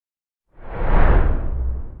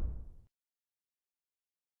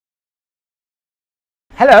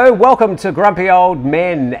Hello, welcome to Grumpy Old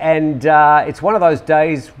Men, and it's one of those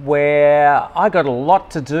days where I got a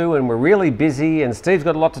lot to do and we're really busy, and Steve's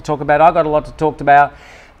got a lot to talk about, I've got a lot to talk about.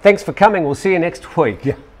 Thanks for coming, we'll see you next week.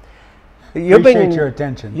 Yeah. Appreciate your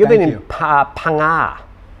attention. You've been in Panga.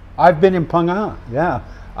 I've been in Panga, yeah.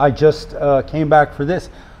 I just came back for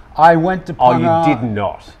this. I went to Panga. Oh, you did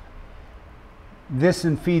not? This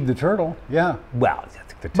and Feed the Turtle, yeah. Well, I think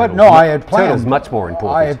the but no, I had planned. Turtle's much more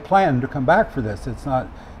important. I had planned to come back for this.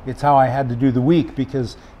 It's how I had to do the week,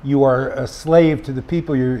 because you are a slave to the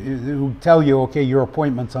people who tell you, okay, your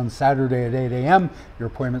appointment's on Saturday at 8 a.m., your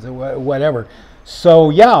appointment's at whatever.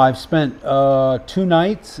 So yeah, I've spent 2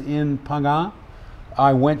 nights in Panga.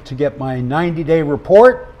 I went to get my 90-day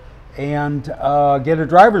report and get a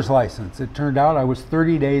driver's license. It turned out I was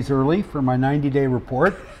 30 days early for my 90-day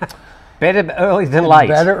report. Better early than late.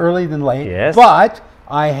 Better early than late. Yes. But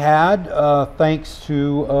I had, thanks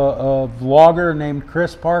to a vlogger named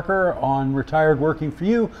Chris Parker on Retired Working For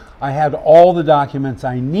You, I had all the documents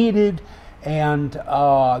I needed, and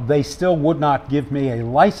they still would not give me a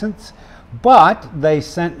license, but they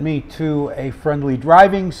sent me to a friendly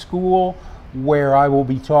driving school where I will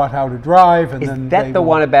be taught how to drive. And Is then that the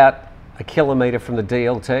one about a kilometre from the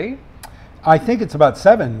DLT? I think it's about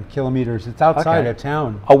 7 kilometers. It's outside of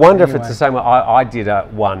town. I wonder if it's the same one. I did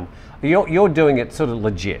one. You're doing it sort of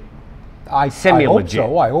legit. Semi-legit.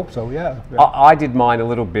 I hope so, yeah. I did mine a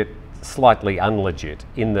little bit slightly unlegit,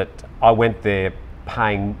 in that I went there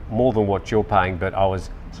paying more than what you're paying, but I was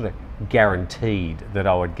sort of guaranteed that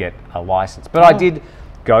I would get a license. But I did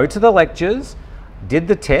go to the lectures, did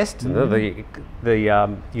the test, you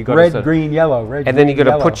got red, green, yellow, red, and then you green,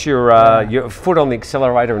 got to yellow. put your foot on the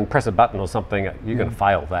accelerator and press a button or something. You're going to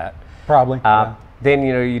fail that. Probably. Then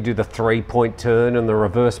you do the 3-point turn and the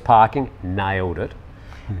reverse parking. Nailed it.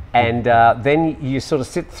 And then you sort of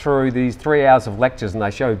sit through these 3 hours of lectures, and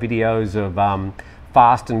they show videos of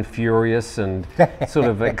Fast and Furious and sort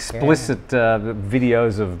of explicit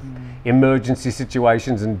videos of emergency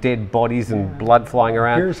situations and dead bodies and blood flying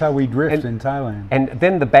around. Here's how we drift in Thailand. And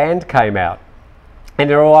then the band came out, and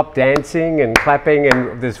they're all up dancing and clapping,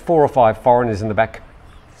 and there's 4 or 5 foreigners in the back.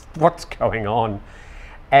 What's going on?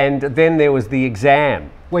 And then there was the exam.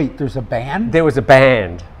 Wait, there's a band? There was a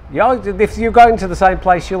band. If you're going to the same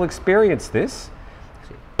place, you'll experience this.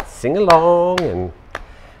 Sing along and...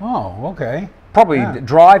 Oh, okay. Probably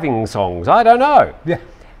driving songs, I don't know. Yeah.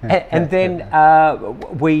 And then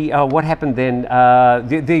what happened then,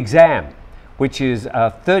 the exam, which is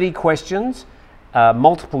 30 questions,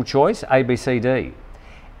 multiple choice, A, B, C, D.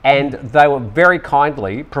 And they were very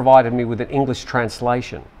kindly provided me with an English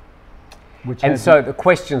translation. So the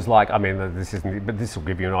questions like, I mean, this isn't, but this will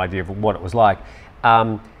give you an idea of what it was like.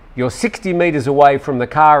 You're 60 meters away from the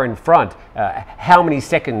car in front. How many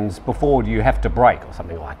seconds before do you have to brake, or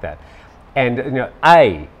something like that? And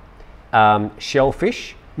A,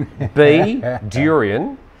 shellfish. B,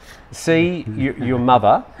 durian. C, your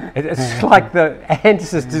mother. It's like the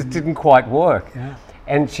answers just didn't quite work. Yeah.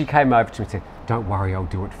 And she came over to me and said, "Don't worry, I'll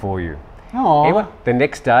do it for you." Aww. Anyway, the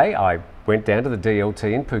next day I went down to the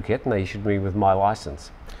DLT in Phuket, and they issued me with my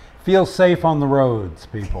license. Feel safe on the roads,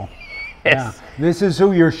 people. Yes. Yeah. This is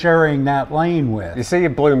who you're sharing that lane with. You see a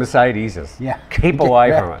blue Mercedes, yeah. Keep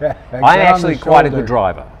away from it. I'm actually quite a good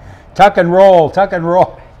driver. Tuck and roll, tuck and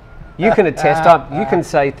roll. You can attest, you can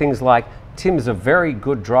say things like, Tim's a very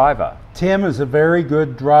good driver. Tim is a very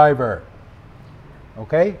good driver.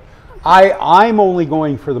 Okay? I'm only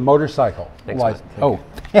going for the motorcycle license. Oh.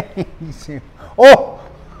 Oh!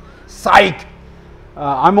 Psych!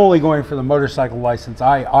 I'm only going for the motorcycle license.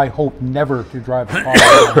 I hope never to drive a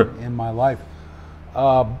car in my life.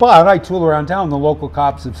 But I tool around town. The local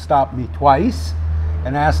cops have stopped me twice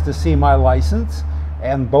and asked to see my license.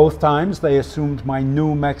 And both times they assumed my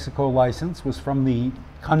New Mexico license was from the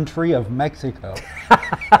country of Mexico.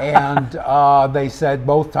 And they said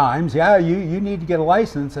both times, yeah, you need to get a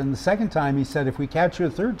license. And the second time he said, if we catch you a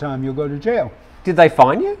third time, you'll go to jail. Did they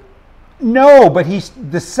fine you? No, but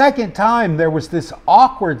the second time there was this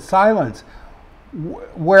awkward silence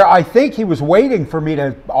where I think he was waiting for me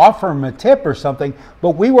to offer him a tip or something,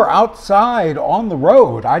 but we were outside on the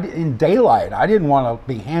road in daylight. I didn't want to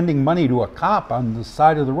be handing money to a cop on the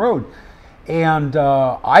side of the road. And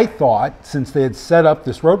I thought, since they had set up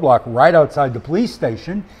this roadblock right outside the police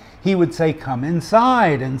station, he would say, "Come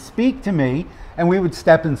inside and speak to me." And we would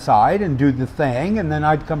step inside and do the thing, and then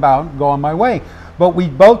I'd come out and go on my way. But we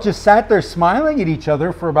both just sat there smiling at each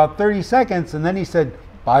other for about 30 seconds, and then he said,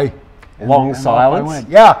 "Bye." Long silence?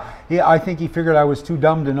 Yeah, I think he figured I was too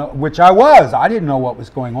dumb to know, which I was. I didn't know what was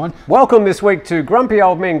going on. Welcome this week to Grumpy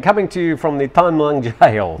Old Men, coming to you from the Thailand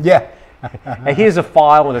jail. Yeah. And here's a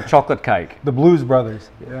file and a chocolate cake. The Blues Brothers.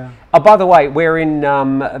 Yeah. Oh, by the way, we're in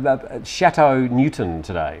Chateau Newton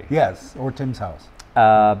today. Yes, or Tim's house.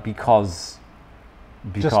 Because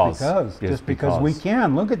Just because we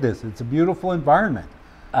can. Look at this. It's a beautiful environment.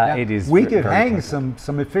 It is. We could hang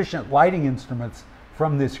some efficient lighting instruments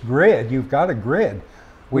from this grid. You've got a grid.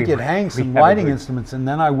 We could hang some lighting instruments, and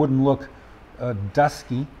then I wouldn't look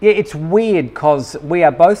dusky. Yeah, it's weird because we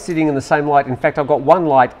are both sitting in the same light. In fact, I've got one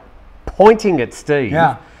light pointing at Steve,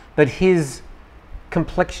 but his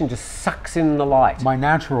complexion just sucks in the light. My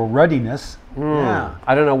natural ruddiness. Yeah.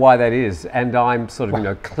 I don't know why that is, and I'm sort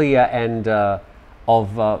of clear and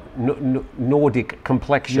of Nordic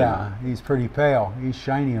complexion. Yeah, he's pretty pale. He's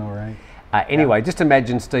shiny, all right. Anyway, just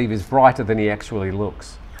imagine Steve is brighter than he actually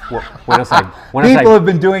looks. People have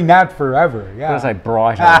been doing that forever. Yeah. When I say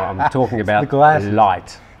brighter, I'm talking about the glasses.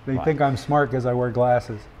 Light. They think I'm smart because I wear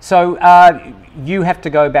glasses. So you have to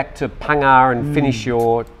go back to Pangar and finish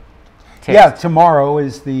your test. Yeah, tomorrow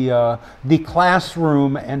is the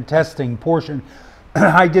classroom and testing portion.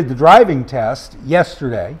 I did the driving test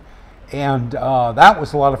yesterday, and that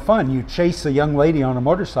was a lot of fun. You chase a young lady on a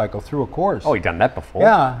motorcycle through a course. Oh, you've done that before?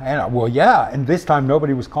 Yeah, and this time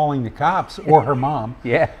nobody was calling the cops or her mom.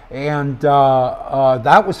 Yeah. And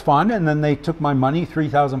that was fun, and then they took my money,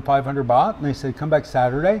 3,500 baht, and they said, come back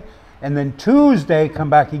Saturday, and then Tuesday come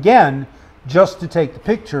back again just to take the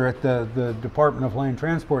picture at the Department of Land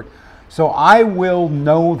Transport. So I will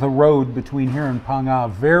know the road between here and Pangar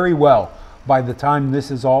very well by the time this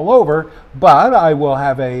is all over, but I will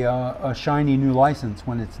have a shiny new license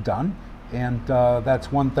when it's done, and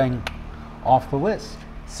that's one thing off the list.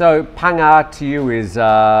 So Pangar to you is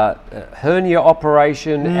hernia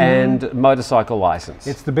operation and motorcycle license.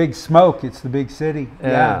 It's the big smoke. It's the big city.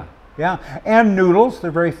 Yeah. And noodles.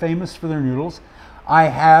 They're very famous for their noodles. I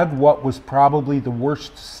had what was probably the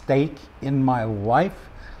worst steak in my life,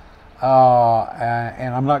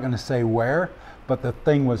 and I'm not going to say where, but the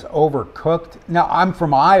thing was overcooked. Now, I'm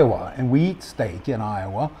from Iowa, and we eat steak in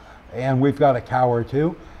Iowa, and we've got a cow or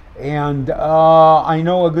two. And I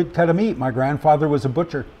know a good cut of meat. My grandfather was a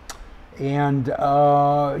butcher. And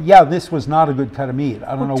this was not a good cut of meat.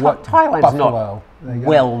 I don't know what Thailand's buffalo not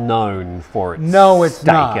well known for its it's steak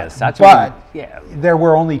not. As such. But there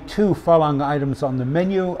were only 2 Falang items on the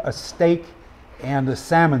menu, a steak and a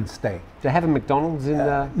salmon steak. Do they have a McDonald's in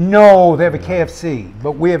No, they have a KFC,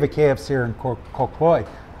 but we have a KFC here in Koh Kloi.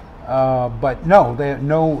 But no, they have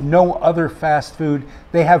no other fast food.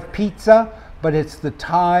 They have pizza, but it's the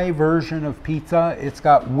Thai version of pizza. It's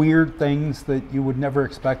got weird things that you would never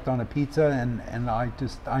expect on a pizza, and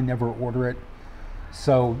I never order it.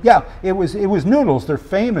 So yeah, it was noodles. They're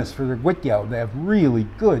famous for their guitiao. They have really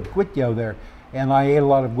good guitiao there. And I ate a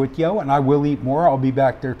lot of guitiao, and I will eat more. I'll be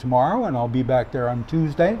back there tomorrow, and I'll be back there on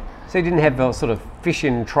Tuesday. So you didn't have those sort of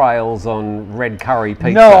fish-in trails on red curry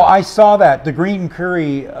pizza? No, I saw that. The green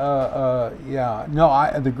curry, the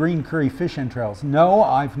green curry fish-in trails. No,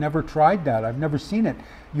 I've never tried that. I've never seen it.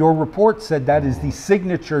 Your report said that is the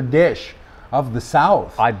signature dish of the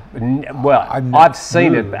South. I've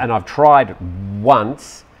seen it, and I've tried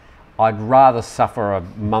once. I'd rather suffer a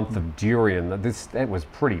month of durian. That was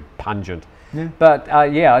pretty pungent. Yeah. But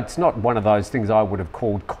it's not one of those things I would have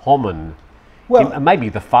called common. Well, maybe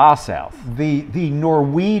the far south. The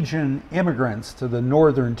Norwegian immigrants to the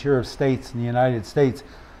northern tier of states in the United States,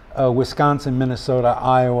 Wisconsin, Minnesota,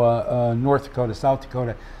 Iowa, North Dakota, South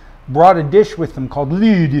Dakota, brought a dish with them called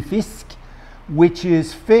lutefisk, which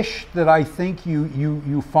is fish that I think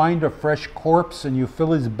you find a fresh corpse and you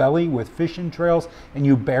fill his belly with fish entrails and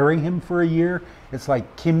you bury him for a year. It's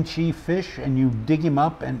like kimchi fish, and you dig him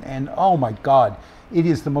up, and oh my God, it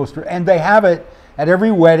is the most. And they have it at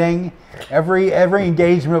every wedding, every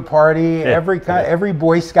engagement party, every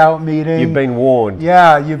Boy Scout meeting. You've been warned.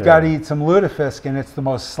 Yeah, you've got to eat some lutefisk, and it's the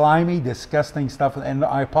most slimy, disgusting stuff. And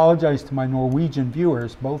I apologize to my Norwegian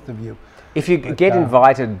viewers, both of you. If you get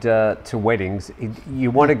invited to weddings,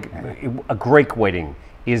 you want a Greek wedding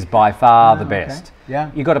is by far the best. Okay.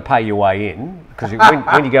 Yeah, you got to pay your way in, because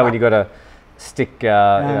when you go in, you got to stick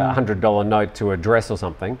a $100 note to a dress or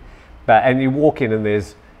something. And you walk in, and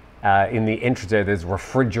there's in the entrance there's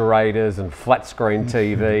refrigerators and flat screen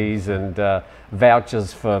TVs and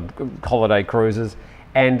vouchers for holiday cruises,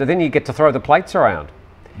 and then you get to throw the plates around.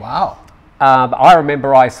 Wow. I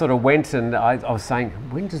remember I sort of went, and I was saying,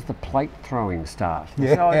 when does the plate throwing start?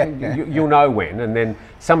 You'll know when. And then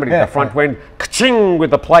somebody at the front went ka-ching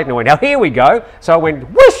with the plate, and I went, oh, here we go. So I went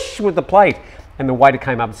whoosh with the plate. And the waiter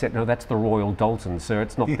came up and said, "No, that's the Royal Dalton, sir.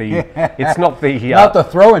 It's not the, it's not the, not the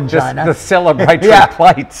throw-in china. The celebratory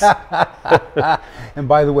plates." And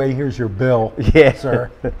by the way, here's your bill, sir.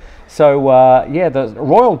 So yeah, the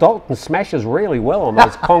Royal Dalton smashes really well on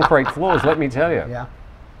those concrete floors. Let me tell you. Yeah.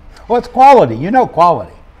 Well, it's quality. You know,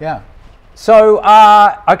 quality. Yeah. So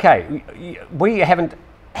okay, we haven't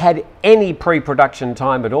had any pre-production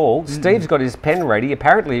time at all. Steve's got his pen ready.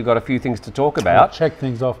 Apparently you've got a few things to talk about. I'll check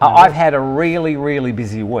things off. I've had a really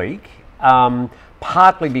busy week,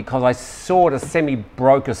 partly because I sort of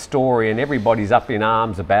semi-broke a story and everybody's up in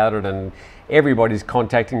arms about it, and everybody's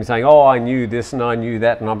contacting me saying, "Oh, I knew this and I knew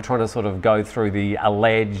that," and I'm trying to sort of go through the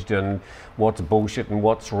alleged and what's bullshit and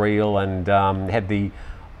what's real, and had the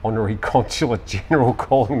Honorary Consulate General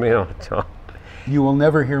calling me on a time. You will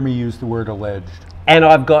never hear me use the word alleged. And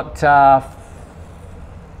I've got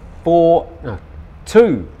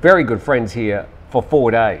two very good friends here for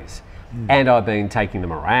 4 days, and I've been taking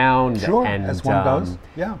them around. Sure, and, as one does.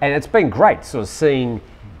 Yeah. And it's been great sort of seeing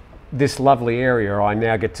this lovely area I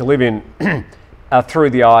now get to live in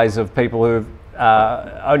through the eyes of people who've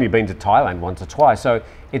only been to Thailand once or twice. So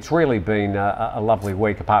it's really been a lovely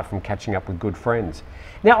week, apart from catching up with good friends.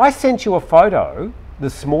 Now, I sent you a photo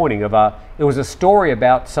this morning of it was a story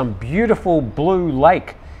about some beautiful blue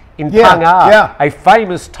lake in Panga, a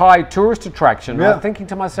famous Thai tourist attraction. And I'm thinking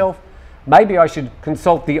to myself, maybe I should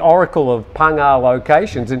consult the Oracle of Panga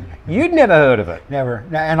locations, and you'd never heard of it. Never.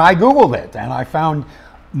 And I Googled it, and I found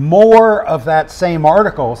more of that same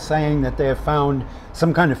article saying that they have found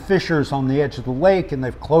some kind of fissures on the edge of the lake, and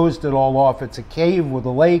they've closed it all off. It's a cave with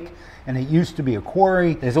a lake, and it used to be a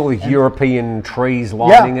quarry. There's all these European trees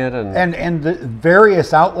lining it. And the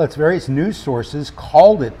various outlets, various news sources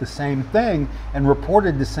called it the same thing and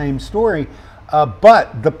reported the same story.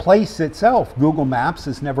 But the place itself, Google Maps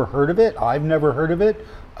has never heard of it. I've never heard of it.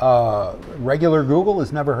 Regular Google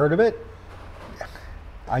has never heard of it.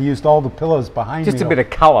 I used all the pillows behind me. Just a bit of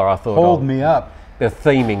colour, I thought. Hold me up. The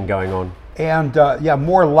theming going on. And yeah,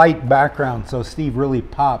 more light background, so Steve really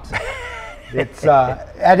pops. It's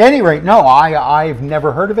at any rate, no, I've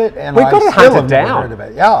never heard of it, and I still have never heard of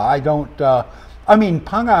it. Yeah, I don't. I mean,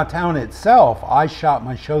 Panga town itself. I shot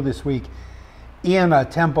my show this week in a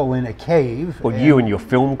temple in a cave. Well, you and your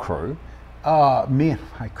film crew. Me and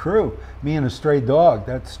my crew. Me and a stray dog.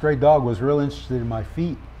 That stray dog was real interested in my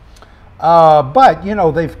feet. But you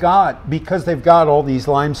know, because they've got all these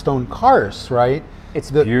limestone karsts, right? It's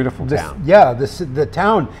a beautiful town. Yeah, the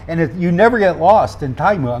town, and you never get lost in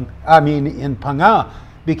in Panga,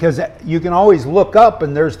 because you can always look up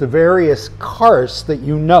and there's the various karsts that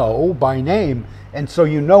you know by name, and so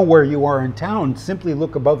you know where you are in town. Simply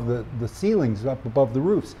look above the ceilings, up above the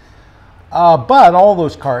roofs. But all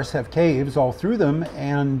those karsts have caves all through them,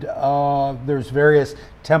 and there's various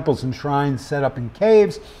temples and shrines set up in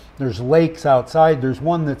caves. There's lakes outside. There's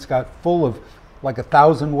one that's got full of like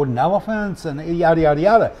 1,000 wooden elephants and yada, yada,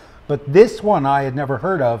 yada. But this one I had never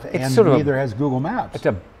heard of, and neither has Google Maps. It's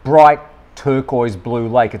a bright turquoise blue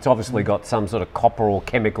lake. It's obviously got some sort of copper or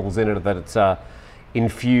chemicals in it that it's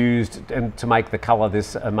infused and to make the colour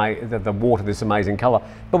the water this amazing colour.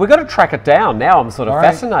 But we've got to track it down. Now I'm sort of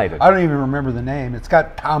fascinated. I don't even remember the name. It's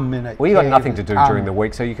got Tam in it. Well, you've got nothing to do during the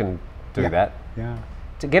week, so you can do that. Yeah.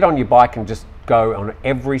 To get on your bike and just go on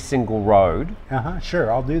every single road.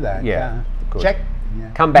 Sure, I'll do that. Yeah. Good. Check.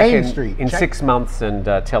 Yeah. Come back in 6 months and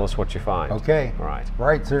tell us what you find. Okay. All right.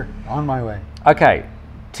 Right, sir. On my way. Okay.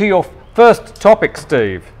 To your first topic,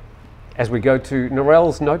 Steve, as we go to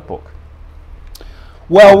Narelle's notebook.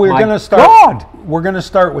 Well, we're going to start. We're going to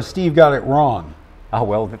start with Steve got it wrong. Oh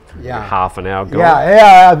well, half an hour gone.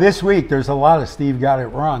 Yeah. This week there's a lot of Steve got it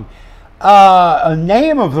wrong. A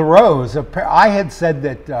name of the rose. I had said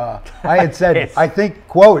that. Yes. I think,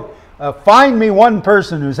 quote, find me one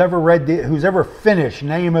person who's ever finished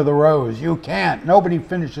Name of the Rose. You can't. Nobody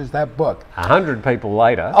finishes that book. 100 people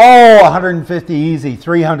later. Oh, 150 easy.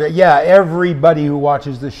 300. Yeah, everybody who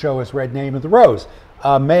watches this show has read Name of the Rose.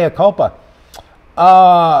 Mea culpa.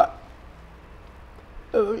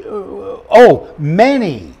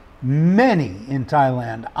 Many in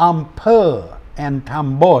Thailand. Ampur and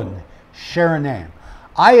Tambon share a name.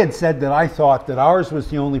 I had said that I thought that ours was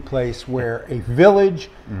the only place where a village,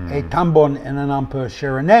 a Tambon, and an Ampur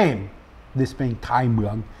share a name, this being Thai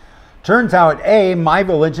Muang. Turns out, my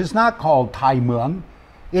village is not called Thai Muang.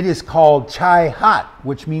 It is called Chai Hat,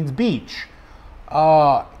 which means beach.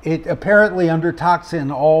 It apparently under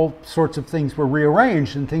Thaksin, all sorts of things were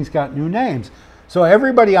rearranged and things got new names. So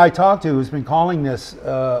everybody I talked to has been calling this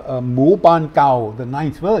Mu Ban Kao, the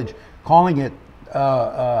ninth village, calling it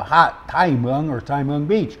Hat Thai Muang or Thai Muang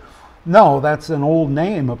Beach. No, that's an old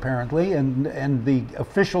name apparently, and the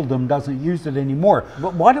officialdom doesn't use it anymore.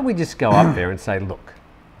 But why don't we just go up there and say, look,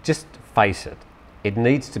 just face it. It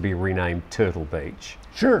needs to be renamed Turtle Beach.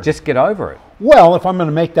 Sure. Just get over it. Well, if I'm going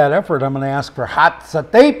to make that effort, I'm going to ask for Hat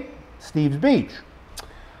Satep, Steve's Beach.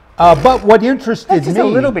 But what interested That's just me... a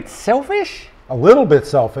little bit selfish. A little bit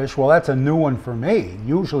selfish. Well, that's a new one for me.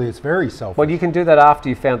 Usually it's very selfish. Well, you can do that after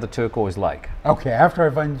you found the turquoise lake. Okay, after I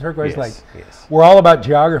find the turquoise lake. Yes. We're all about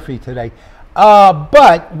geography today.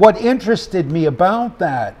 But what interested me about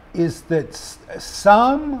that is that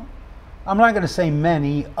some, I'm not going to say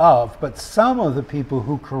many of, but some of the people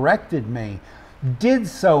who corrected me did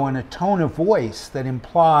so in a tone of voice that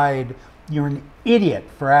implied you're an idiot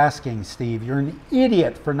for asking, Steve. You're an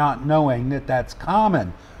idiot for not knowing that that's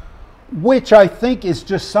common, which I think is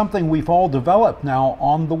just something we've all developed now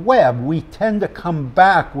on the web. We tend to come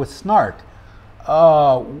back with snark.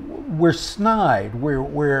 We're snide.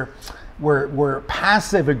 We're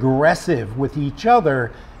passive aggressive with each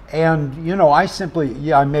other. And, you know, I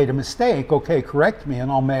made a mistake. Okay, correct me and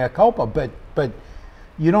I'll mea culpa. But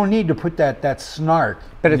you don't need to put that snark.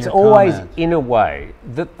 But it's always in a way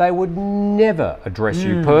that they would never address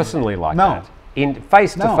you personally like that, in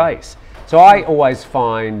face to face. So I always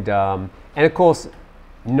find, and of course,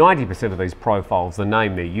 90% of these profiles, the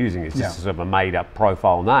name they're using is just sort of a made-up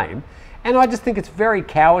profile name. And I just think it's very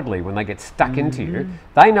cowardly when they get stuck into you.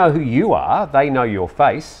 They know who you are. They know your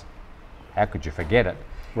face. How could you forget it?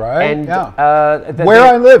 Right. And where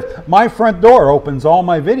I live, my front door opens all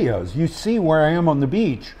my videos. You see where I am on the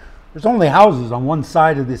beach. There's only houses on one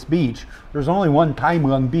side of this beach. There's only one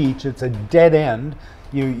Taimung beach. It's a dead end.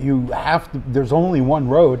 You have to. There's only one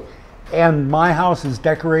road, and my house is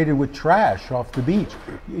decorated with trash off the beach.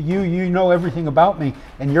 You know everything about me,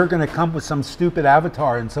 and you're going to come with some stupid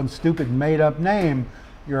avatar and some stupid made-up name.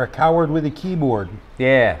 You're a coward with a keyboard.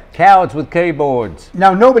 Yeah, cowards with keyboards.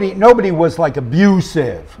 Now, nobody was like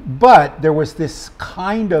abusive, but there was this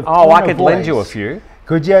kind of tone I could lend you a few.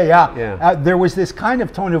 Could you? Yeah. Yeah. There was this kind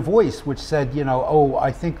of tone of voice which said, you know, oh,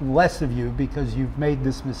 I think less of you because you've made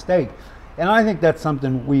this mistake. And I think that's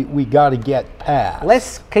something we got to get past.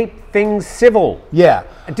 Let's keep things civil. Yeah.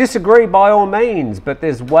 Disagree by all means, but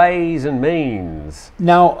there's ways and means.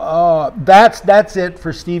 Now, that's it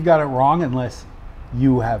for Steve Got It Wrong, unless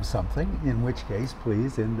you have something, in which case,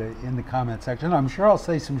 please, in the comment section. I'm sure I'll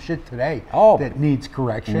say some shit today that needs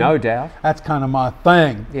correction. No doubt. That's kind of my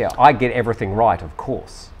thing. Yeah, I get everything right, of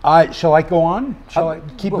course. Shall I go on? Shall I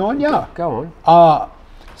keep going? Yeah. Go on.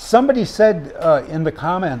 Somebody said in the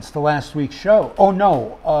comments to last week's show,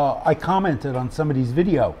 I commented on somebody's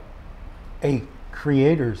video, a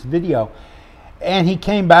creator's video, and he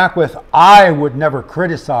came back with, I would never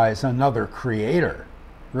criticize another creator.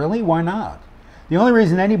 Really? Why not? The only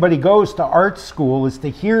reason anybody goes to art school is to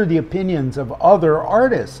hear the opinions of other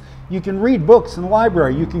artists. You can read books in the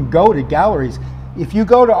library. You can go to galleries. If you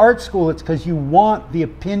go to art school, it's because you want the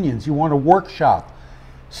opinions. You want a workshop.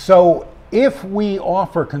 So if we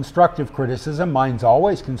offer constructive criticism, mine's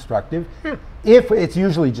always constructive. If it's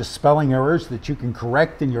usually just spelling errors that you can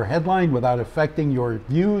correct in your headline without affecting your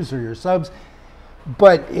views or your subs.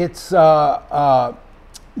 But it's...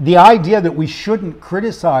 the idea that we shouldn't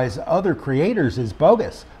criticize other creators is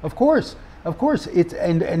bogus. Of course, it's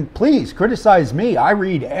and please criticize me. I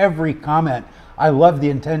read every comment. I love the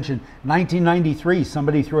intention. 1993,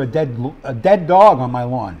 somebody threw a dead dog on my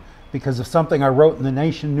lawn because of something I wrote in the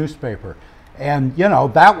Nation newspaper, and you know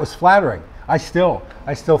that was flattering. I still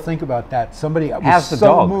think about that. Somebody was so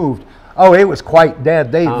dog? Moved. Oh, it was quite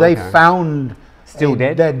dead. They found still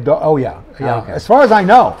a dead dog. Oh yeah. Okay. As far as I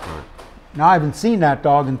know. Now, I haven't seen that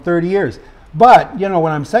dog in 30 years. But, you know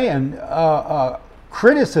what I'm saying,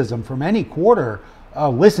 criticism from any quarter,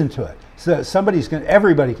 listen to it. So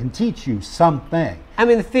everybody can teach you something. I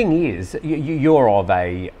mean, the thing is, you're of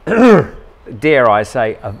a, dare I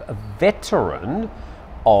say, a veteran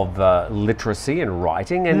of literacy and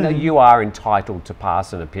writing, and you are entitled to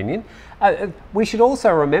pass an opinion. We should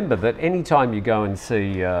also remember that anytime you go and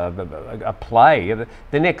see a play,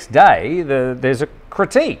 the next day there's a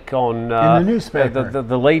critique on in the newspaper.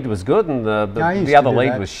 The lead was good and the other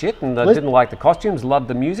lead was shit, and didn't like the costumes, loved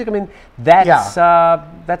the music. I mean, that's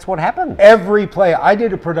what happened. Every play. I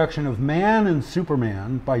did a production of Man and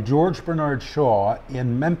Superman by George Bernard Shaw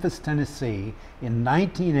in Memphis, Tennessee in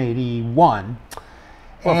 1981.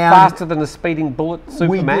 Well, faster than a speeding bullet,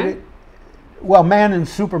 Superman? Well, Man and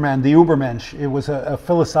Superman, the Übermensch, it was a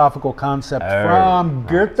philosophical concept from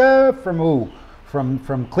Goethe, from who?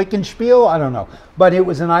 From Klickenspiel? I don't know. But it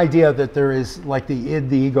was an idea that there is like the id,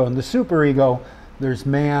 the ego, and the superego. There's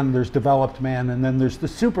man, there's developed man, and then there's the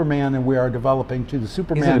Superman, and we are developing to the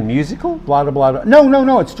Superman. Is it a musical? Blah, blah, blah. No, no,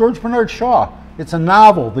 no. It's George Bernard Shaw. It's a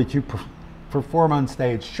novel that you perform on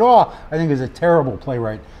stage. Shaw, I think, is a terrible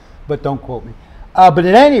playwright, but don't quote me. But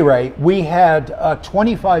at any rate, we had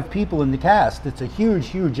 25 people in the cast. It's a huge,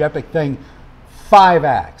 huge epic thing. 5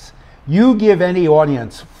 acts. You give any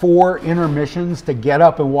audience 4 intermissions to get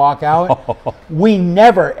up and walk out. We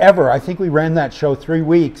never, ever, I think we ran that show 3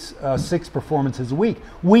 weeks, 6 performances a week.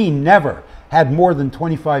 We never had more than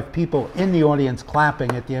 25 people in the audience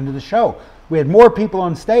clapping at the end of the show. We had more people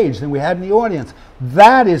on stage than we had in the audience.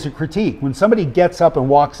 That is a critique. When somebody gets up and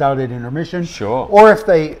walks out at intermission, sure, or if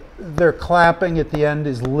they're clapping at the end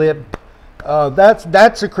is lip,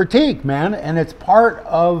 that's a critique, man, and it's part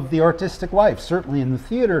of the artistic life, certainly in the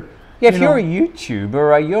theater. Yeah, if you're a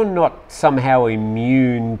YouTuber, you're not somehow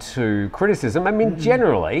immune to criticism. I mean,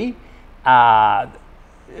 generally,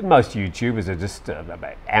 most YouTubers are just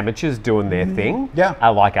amateurs doing their thing,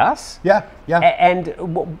 like us. Yeah, yeah.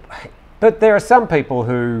 But there are some people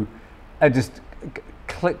who are just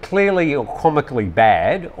clearly or comically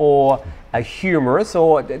bad, or humorous,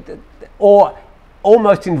 or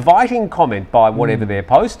almost inviting comment by whatever they're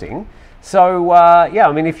posting. So yeah,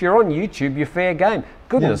 I mean, if you're on YouTube, you're fair game.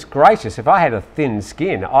 Goodness gracious, if I had a thin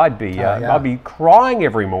skin, I'd be crying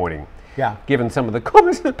every morning. Yeah. Given some of the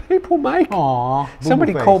comments that people make. Aww,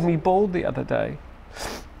 somebody called me bald the other day.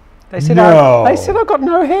 They said they said I got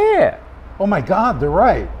no hair. Oh my God, they're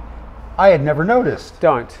right. I had never noticed.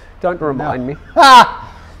 Don't remind me.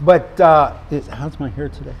 But how's my hair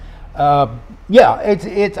today? Yeah,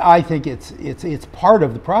 I think it's part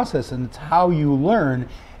of the process, and it's how you learn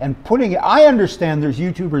and putting it. I understand there's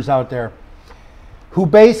YouTubers out there who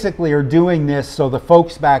basically are doing this so the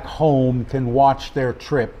folks back home can watch their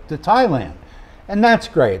trip to Thailand. And that's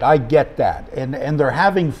great, I get that. And they're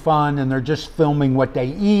having fun, and they're just filming what they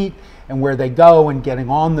eat and where they go, and getting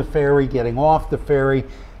on the ferry, getting off the ferry,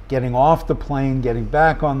 getting off the plane, getting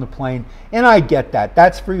back on the plane. And I get that.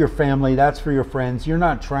 That's for your family, that's for your friends. You're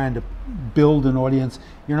not trying to build an audience.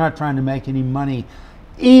 You're not trying to make any money.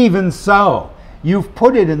 Even so, you've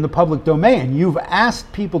put it in the public domain. You've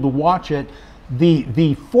asked people to watch it.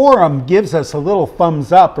 The forum gives us a little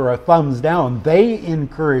thumbs up or a thumbs down. They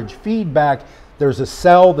encourage feedback. There's a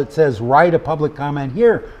cell that says write a public comment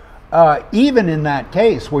here. Even in that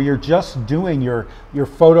case where you're just doing your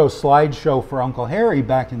photo slideshow for Uncle Harry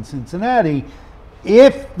back in Cincinnati,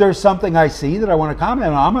 if there's something I see that I want to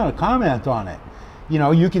comment on, I'm going to comment on it. You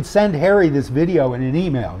know, you can send Harry this video in an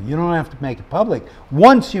email. You don't have to make it public.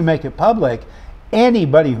 Once you make it public,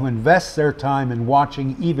 anybody who invests their time in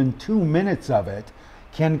watching even 2 minutes of it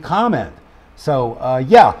can comment. So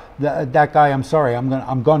yeah, that guy, I'm sorry,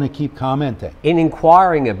 I'm going to keep commenting. In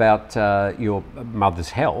inquiring about your mother's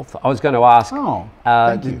health, I was going to ask,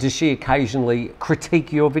 does she occasionally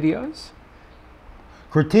critique your videos?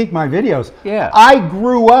 Critique my videos? Yeah. I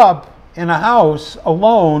grew up in a house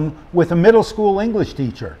alone with a middle school English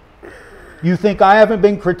teacher. You think I haven't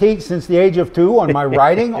been critiqued since the age of 2 on my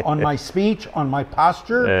writing, on my speech, on my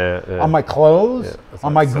posture, on my clothes,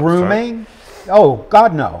 on my grooming? Oh,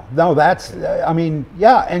 God, no. No, that's, I mean,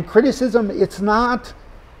 yeah, and criticism, it's not,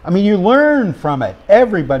 I mean, you learn from it.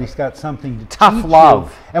 Everybody's got something to Tough teach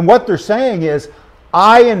love. you. And what they're saying is,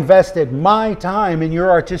 I invested my time in your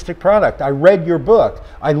artistic product. I read your book.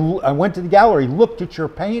 I went to the gallery, looked at your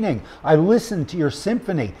painting. I listened to your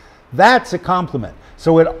symphony. That's a compliment.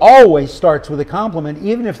 So it always starts with a compliment,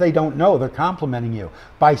 even if they don't know they're complimenting you.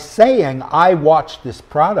 By saying, I watched this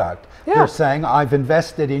product, they're saying, I've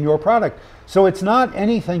invested in your product. So it's not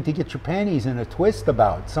anything to get your panties in a twist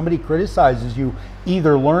about. Somebody criticizes you,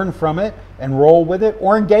 either learn from it and roll with it,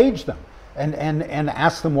 or engage them and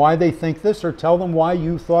ask them why they think this, or tell them why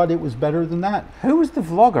you thought it was better than that. Who was the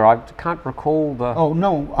vlogger? I can't recall the... Oh,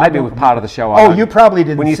 no. Maybe it was part of the show. Oh, you probably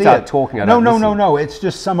didn't see it. When you started talking, I don't listen. No. It's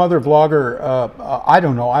just some other vlogger. I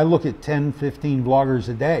don't know. I look at 10, 15 vloggers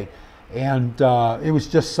a day. And it was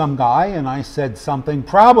just some guy, and I said something,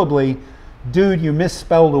 probably, dude, you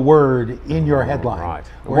misspelled a word in your headline. Right.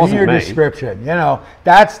 Or in your description. You know,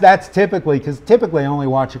 that's typically, because typically I only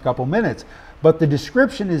watch a couple minutes. But the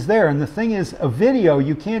description is there, and the thing is, a video,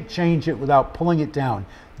 you can't change it without pulling it down.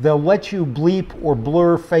 They'll let you bleep or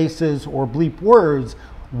blur faces or bleep words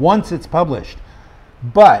once it's published.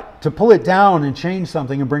 But to pull it down and change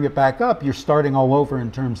something and bring it back up, you're starting all over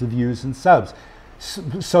in terms of views and subs.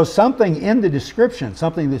 So something in the description,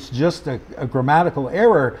 something that's just a grammatical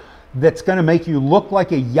error, that's going to make you look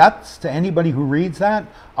like a yutz to anybody who reads that,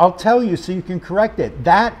 I'll tell you so you can correct it.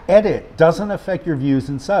 That edit doesn't affect your views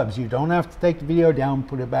and subs. You don't have to take the video down and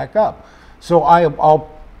put it back up. So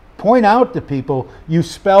I'll point out to people, you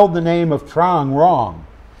spelled the name of Trang wrong.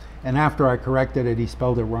 And after I corrected it, he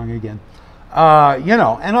spelled it wrong again. You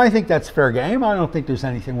know, and I think that's fair game. I don't think there's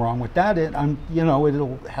anything wrong with that. You know,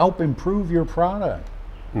 it'll help improve your product.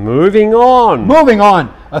 Moving on. Moving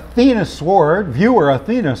on. Athena Sword, viewer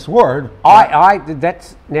Athena Sword.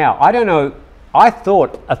 Now, I don't know. I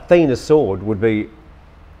thought Athena Sword would be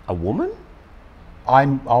a woman.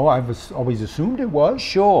 I've always assumed it was.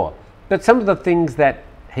 Sure. But some of the things that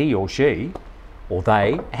he or she or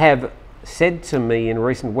they have said to me in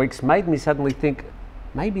recent weeks made me suddenly think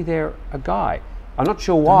maybe they're a guy. I'm not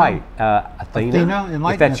sure why, Athena,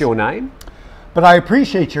 if that's your name. But I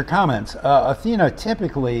appreciate your comments. Athena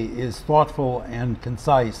typically is thoughtful and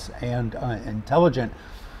concise and intelligent.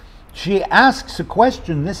 She asks a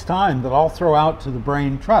question this time that I'll throw out to the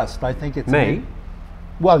Brain Trust. I think it's me.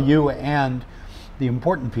 Well, you and the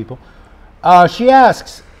important people. She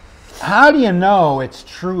asks, how do you know it's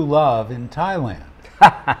true love in Thailand?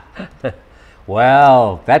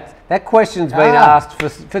 Well, that question's been asked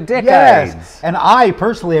for decades. Yes, and I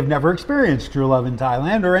personally have never experienced true love in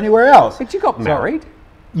Thailand or anywhere else. But you got married.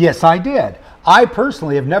 Yes, I did. I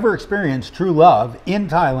personally have never experienced true love in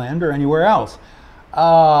Thailand or anywhere else.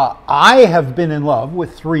 I have been in love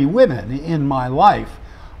with 3 women in my life.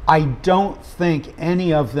 I don't think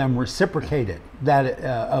any of them reciprocated.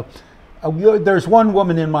 There's one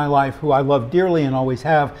woman in my life who I love dearly and always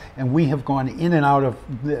have, and we have gone in and out of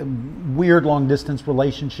weird long-distance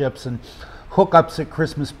relationships and hookups at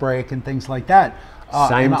Christmas break and things like that.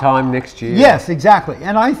 Same time next year. Yes, exactly.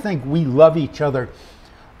 And I think we love each other.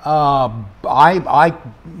 I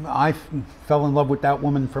fell in love with that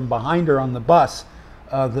woman from behind her on the bus,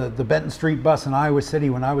 the Benton Street bus in Iowa City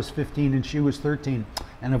when I was 15 and she was 13.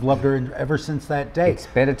 And have loved her ever since that day. It's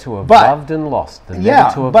better to have loved and lost than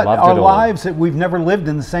never to have loved at all. But our lives, we've never lived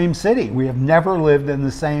in the same city. We have never lived in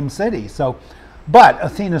the same city. So, but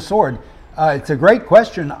Athena Sword, it's a great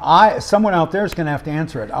question. Someone out there is going to have to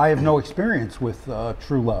answer it. I have no experience with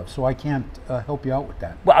true love, so I can't help you out with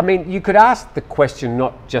that. Well, I mean, you could ask the question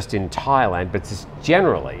not just in Thailand, but just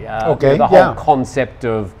generally. Okay, the whole concept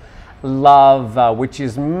of love, which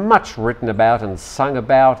is much written about and sung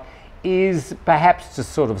about, is perhaps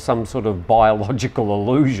just some sort of biological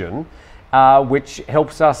illusion which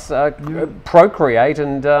helps us procreate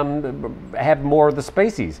and have more of the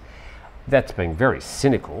species. That's being very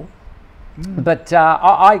cynical. But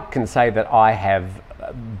I can say that I have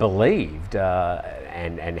believed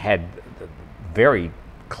and had very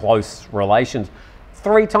close relations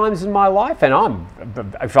 3 times in my life, and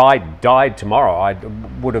if I died tomorrow, I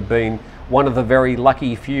would have been one of the very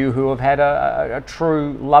lucky few who have had a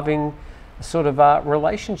true loving sort of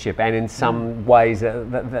relationship, and in some ways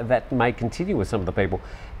that may continue with some of the people.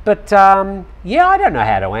 But yeah, I don't know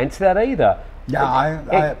how to answer that either. Yeah,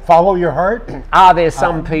 I follow your heart. Are there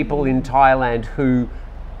some people in Thailand who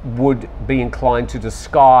would be inclined to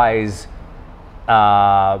disguise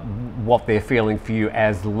what they're feeling for you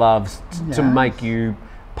as love to make you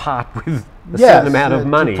part with a certain amount of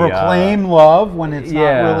money? To proclaim love when it's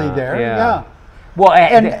not really there. Yeah. Well,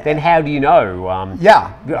 then how do you know?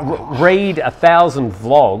 Read 1,000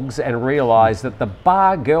 vlogs and realize that the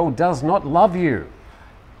bar girl does not love you.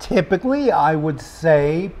 Typically, I would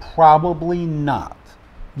say probably not.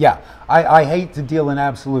 Yeah, I hate to deal in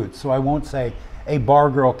absolutes, so I won't say a bar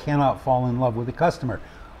girl cannot fall in love with a customer.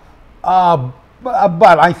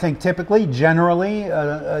 But I think typically, generally,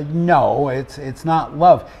 no, it's not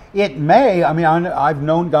love. It may. I mean, I've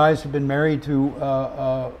known guys who've been married to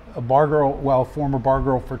a bar girl, well, former bar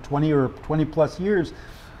girl for 20 or 20 plus years,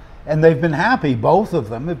 and they've been happy. Both of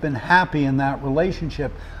them have been happy in that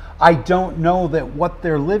relationship. I don't know that what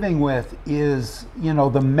they're living with is,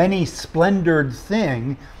 the many splendored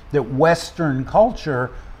thing that Western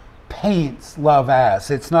culture paints love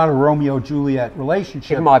as. It's not a Romeo-Juliet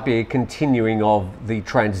relationship. It might be a continuing of the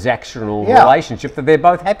transactional relationship that they're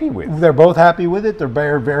both happy with. They're both happy with it. They're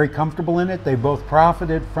very comfortable in it. They both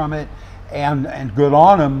profited from it, and good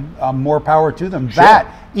on them. More power to them. Sure.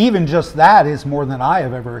 Even just that is more than I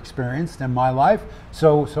have ever experienced in my life.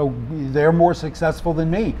 So they're more successful than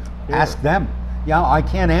me. Yeah. Ask them. Yeah, I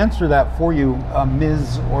can't answer that for you,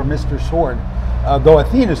 Ms. or Mr. Sword. Though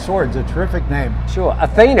Athena Sword's a terrific name. Sure.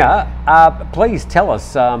 Athena, please tell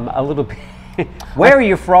us a little bit. Where are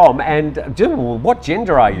you from, and what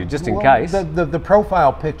gender are you, just in case? The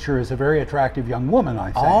profile picture is a very attractive young woman,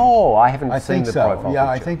 I think. Oh, I haven't seen the profile picture. Yeah,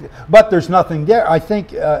 I think, but there's nothing there. I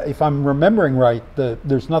think, if I'm remembering right,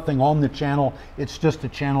 there's nothing on the channel. It's just a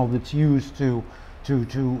channel that's used to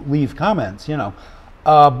leave comments,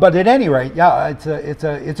 But at any rate, yeah,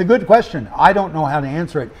 it's a good question. I don't know how to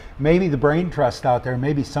answer it. Maybe the brain trust out there,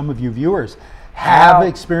 maybe some of you viewers have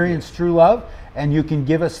experienced true love, and you can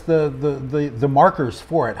give us the markers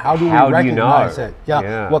for it. How do we recognize it?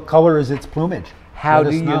 Yeah. What color is its plumage? How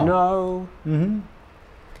do you know?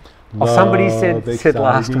 Oh, somebody said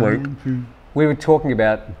last week, we were talking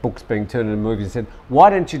about books being turned into movies, and said, why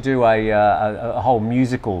don't you do a whole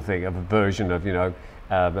musical thing, of a version of,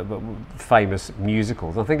 famous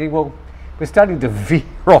musicals? I'm thinking, well, we're starting to veer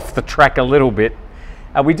off the track a little bit.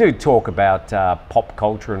 We do talk about pop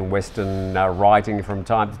culture and Western writing from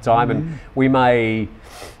time to time, and we may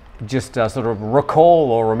just sort of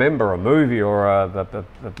recall or remember a movie, or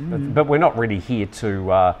but we're not really here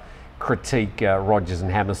to critique Rodgers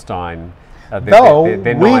and Hammerstein. Though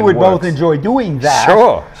we would both enjoy doing that.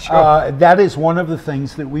 Sure. That is one of the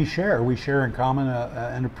things that we share. We share in common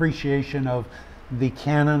an appreciation of the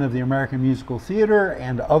canon of the American musical theater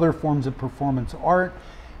and other forms of performance art.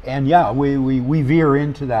 And yeah, we veer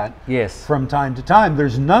into that from time to time.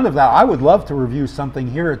 There's none of that. I would love to review something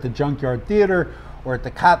here at the Junkyard Theater or at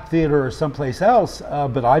the Cot Theater or someplace else,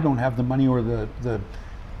 but I don't have the money or the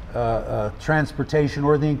transportation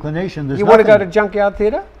or the inclination. You want to go to Junkyard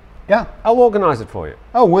Theater? Yeah. I'll organise it for you.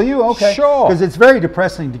 Oh, will you? Okay. Sure. Because it's very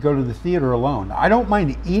depressing to go to the theater alone. I don't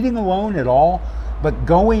mind eating alone at all, but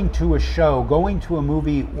going to a show, going to a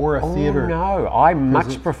movie or a theater. No, I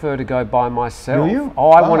much prefer to go by myself. Do you?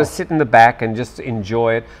 I want to sit in the back and just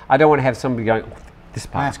enjoy it. I don't want to have somebody going, oh, this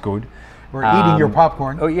part's good. Or eating your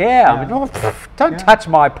popcorn. Oh yeah, I mean, don't touch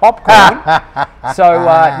my popcorn. So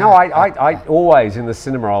no, I always in the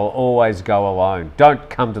cinema. I'll always go alone. Don't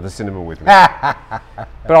come to the cinema with me.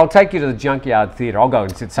 But I'll take you to the Junkyard Theater. I'll go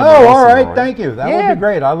and sit somewhere else. Oh, all right, thank you. That would be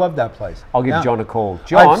great. I love that place. I'll give John a call.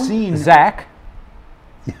 John, I've seen Zach.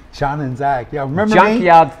 John and Zach. Yeah, remember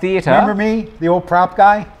Junkyard Theater. Remember me, the old prop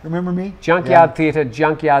guy? Remember me? Junkyard Theater,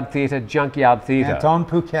 Junkyard Theater, Junkyard Theater. It's on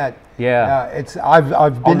Phuket. Yeah. It's I've been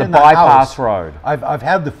on the in the bypass house. road. I've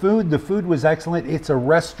had the food. The food was excellent. It's a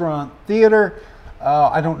restaurant theater.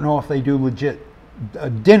 I don't know if they do legit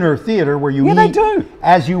dinner theater where you eat they do.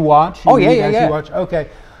 As you watch. You you watch. Okay.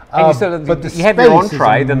 And you sort of, but you have your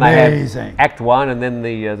entree, then they have Act 1, and then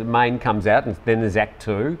the main comes out, and then there's Act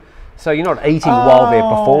 2. So you're not eating while they're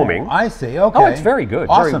performing. I see. Okay. Oh, it's very good.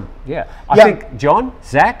 Awesome. I think, John,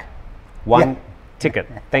 Zach, one ticket.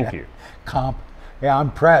 Thank you. Comp. Yeah,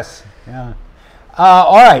 I'm press. Yeah.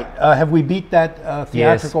 All right. Have we beat that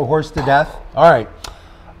theatrical horse to death? All right.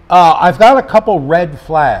 I've got a couple red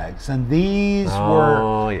flags, and these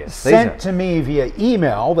were sent to me via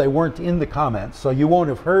email. They weren't in the comments, so you won't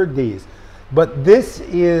have heard these. But this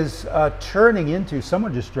is turning into,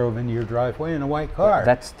 someone just drove into your driveway in a white car.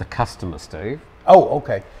 That's the customer, Steve. Oh,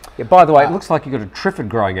 okay. Yeah, by the way, it looks like you've got a triffid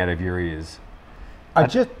growing out of your ears.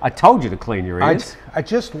 I told you to clean your ears. I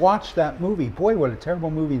just watched that movie. Boy, what a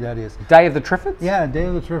terrible movie that is. Day of the Triffids? Yeah, Day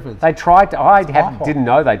of the Triffids. They tried to, didn't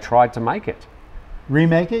know they tried to make it.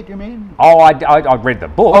 Remake it, you mean? Oh, I read the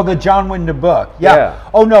book. Oh, the John Wyndham book. Yeah.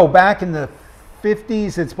 Oh, no, back in the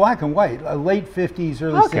 50s, it's black and white, late 50s,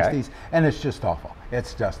 early 60s, and it's just awful.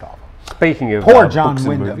 It's just awful. Speaking of poor John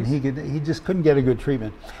Wyndham, he just couldn't get a good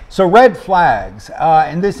treatment. So red flags,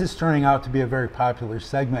 and this is turning out to be a very popular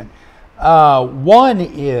segment. One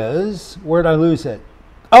is, where'd I lose it?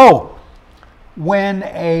 Oh, when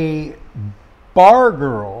a bar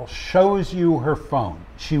girl shows you her phone,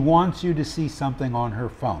 she wants you to see something on her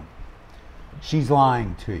phone. She's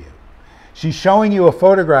lying to you. She's showing you a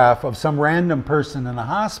photograph of some random person in a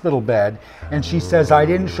hospital bed, and she says, I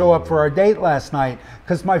didn't show up for our date last night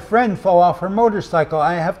because my friend fell off her motorcycle.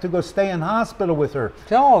 I have to go stay in hospital with her.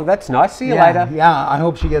 Oh, that's nice. See you later. Yeah, I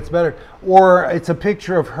hope she gets better. Or it's a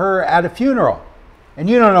picture of her at a funeral, and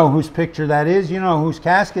you don't know whose picture that is. You know whose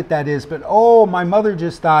casket that is, but oh, my mother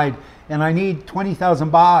just died, and I need 20,000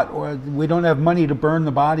 baht, or we don't have money to burn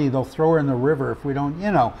the body. They'll throw her in the river if we don't,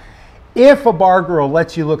 you know. If a bar girl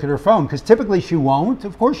lets you look at her phone, because typically she won't,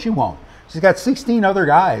 of course she won't. She's got 16 other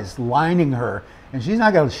guys lining her, and she's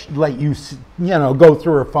not going to let you, go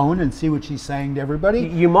through her phone and see what she's saying to everybody.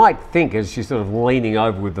 You might think, as she's sort of leaning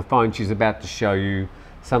over with the phone, she's about to show you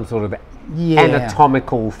some sort of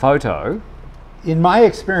anatomical photo. In my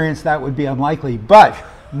experience, that would be unlikely, but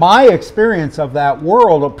my experience of that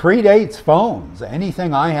world predates phones.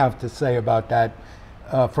 Anything I have to say about that,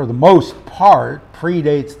 for the most part,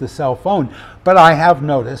 predates the cell phone. But I have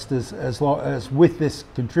noticed, as with this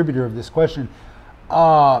contributor of this question,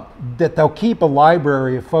 that they'll keep a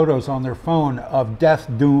library of photos on their phone of death,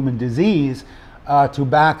 doom, and disease to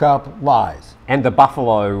back up lies. And the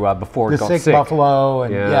buffalo before it got sick. The sick buffalo,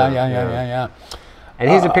 and yeah. And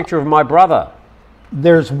here's a picture of my brother.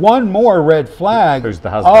 there's one more red flag. Who's the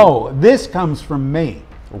husband? Oh, this comes from me.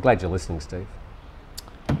 I'm glad you're listening, Steve.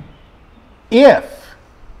 If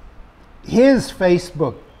his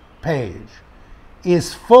Facebook page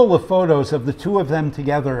is full of photos of the two of them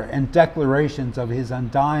together and declarations of his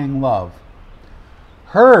undying love,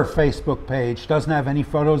 her Facebook page doesn't have any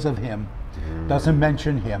photos of him, doesn't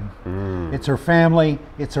mention him. It's her family,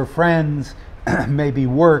 it's her friends, maybe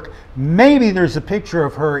work. Maybe there's a picture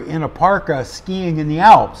of her in a parka skiing in the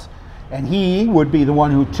Alps, and he would be the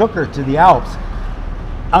one who took her to the Alps.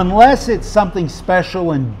 Unless it's something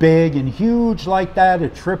special and big and huge like that, a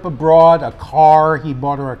trip abroad, a car, he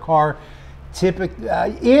bought her a car. And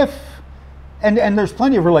there's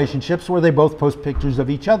plenty of relationships where they both post pictures of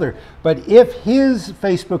each other. But if his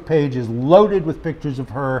Facebook page is loaded with pictures of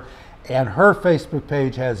her and her Facebook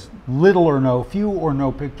page has few or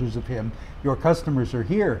no pictures of him, your customers are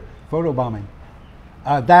here photobombing.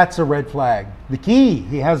 That's a red flag. The key,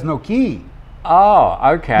 he has no key. Oh,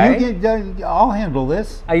 okay. I'll handle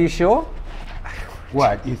this. Are you sure?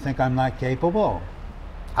 What, you think I'm not capable?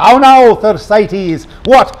 How now, Thersites,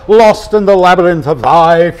 what lost in the labyrinth of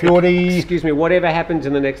thy fury? Excuse me, whatever happens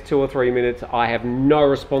in the next 2 or 3 minutes, I have no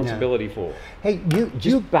responsibility for. Hey,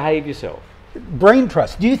 Just behave yourself. Brain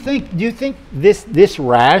trust. Do you think this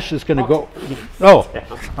rash is going to go? Oh.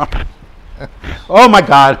 Oh my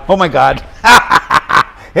God. Oh my God.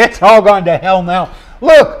 It's all gone to hell now.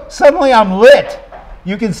 Look, suddenly I'm lit.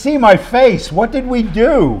 You can see my face. What did we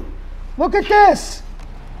do? Look at this.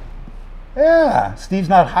 Yeah, Steve's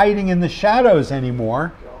not hiding in the shadows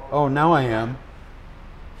anymore. Oh, now I am.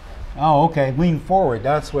 Oh, okay, lean forward.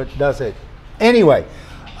 That's what does it. Anyway,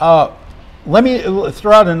 let me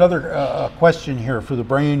throw out another question here for the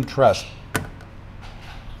brain trust.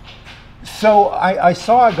 So I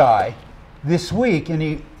saw a guy this week,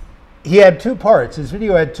 and he had two parts. His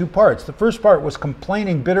video had two parts. The first part was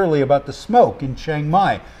complaining bitterly about the smoke in Chiang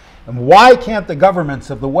Mai. And why can't the governments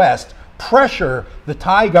of the West pressure the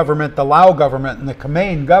Thai government, the Lao government, and the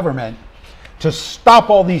Khmer government to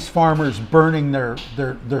stop all these farmers burning their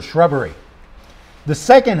shrubbery? The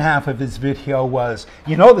second half of his video was,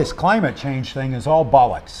 you know, this climate change thing is all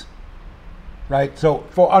bollocks, right? So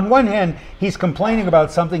on one hand, he's complaining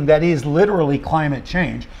about something that is literally climate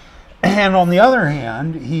change. And on the other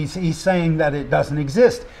hand, he's saying that it doesn't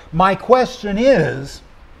exist. My question is,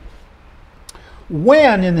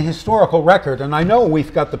 when in the historical record, and I know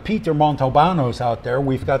we've got the Peter Montalbanos out there,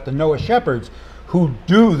 we've got the Noah Shepherds who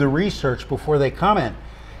do the research before they comment,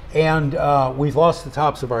 and we've lost the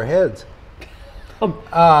tops of our heads.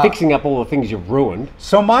 Fixing up all the things you've ruined.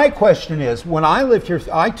 So my question is, when I lived here,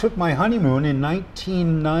 I took my honeymoon in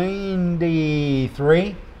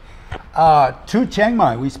 1993 to Chiang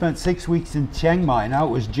Mai. We spent 6 weeks in Chiang Mai. Now,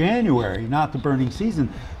 it was January, not the burning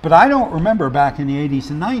season, but I don't remember back in the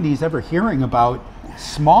 80s and 90s ever hearing about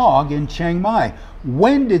smog in Chiang Mai.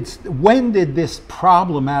 When did this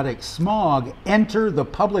problematic smog enter the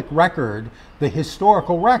public record, the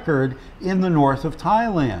historical record in the north of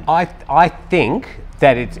Thailand? I think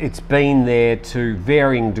that it's been there to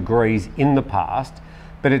varying degrees in the past,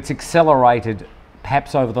 but it's accelerated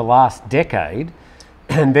perhaps over the last decade,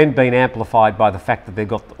 and then been amplified by the fact that they've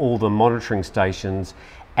got all the monitoring stations,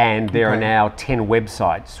 and there are now 10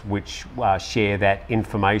 websites which share that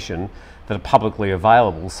information that are publicly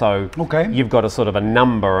available. So you've got a sort of a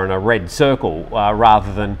number and a red circle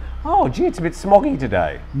rather than, oh gee, it's a bit smoggy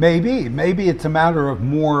today. Maybe it's a matter of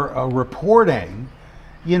more reporting,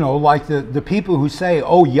 you know, like the people who say,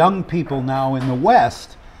 oh, young people now in the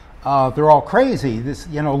West, they're all crazy. This,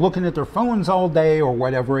 you know, looking at their phones all day or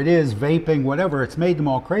whatever it is, vaping, whatever, it's made them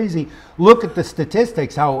all crazy. Look at the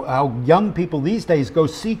statistics, how young people these days go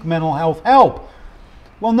seek mental health help.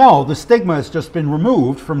 Well, no, the stigma has just been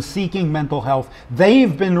removed from seeking mental health.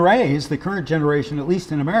 They've been raised, the current generation, at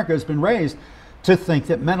least in America, has been raised to think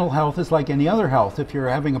that mental health is like any other health. If you're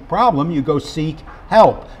having a problem, you go seek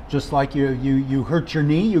help. Just like you hurt your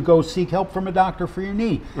knee, you go seek help from a doctor for your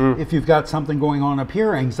knee. If you've got something going on up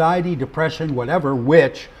here, anxiety, depression, whatever,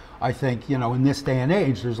 which I think, you know, in this day and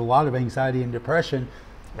age, there's a lot of anxiety and depression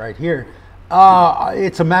right here.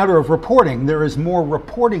 It's a matter of reporting. There is more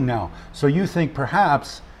reporting now. So you think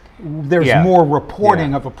perhaps there's more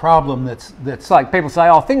reporting of a problem that's It's like people say,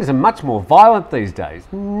 oh, things are much more violent these days.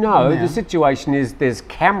 No, the situation is there's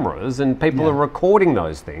cameras and people are recording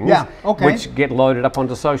those things, which get loaded up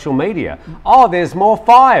onto social media. Oh, there's more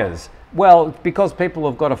fires. Well, because people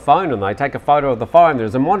have got a phone and they take a photo of the fire, and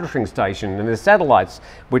there's a monitoring station and there's satellites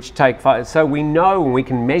which take photos, so we know and we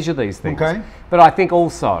can measure these things. But I think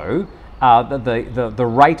also the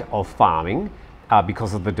rate of farming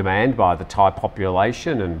because of the demand by the Thai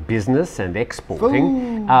population and business and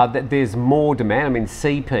exporting. That there's more demand. I mean,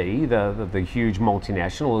 CP, the huge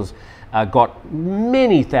multinational, has got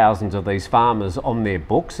many thousands of these farmers on their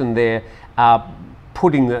books, and they're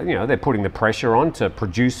putting the pressure on to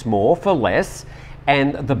produce more for less.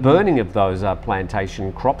 And the burning of those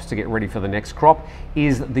plantation crops to get ready for the next crop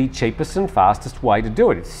is the cheapest and fastest way to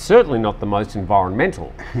do it. It's certainly not the most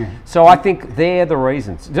environmental. So I think they're the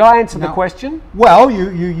reasons. Did I answer the question? Well,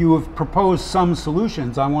 you have proposed some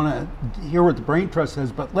solutions. I want to hear what the Brain Trust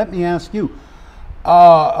says, but let me ask you,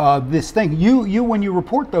 this thing, you when you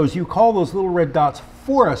report those, you call those little red dots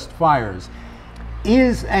forest fires.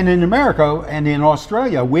 And in America and in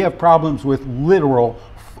Australia, we have problems with literal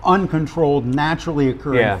uncontrolled, naturally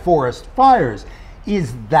occurring forest fires.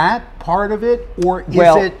 Is that part of it, or is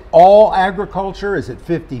it all agriculture? Is it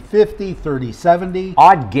 50-50, 30-70?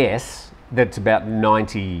 I'd guess that's about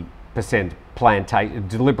 90%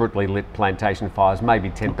 deliberately lit plantation fires, maybe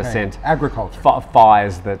 10% agriculture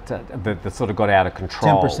fires that sort of got out of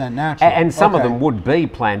control. 10% natural. And some of them would be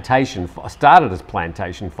started as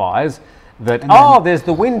plantation fires. There's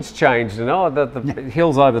the wind's changed, and the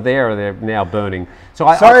hills over there they're now burning.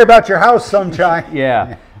 So sorry about your house, sunshine.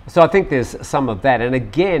 Yeah. So I think there's some of that, and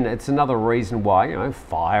again, it's another reason why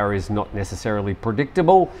fire is not necessarily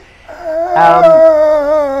predictable.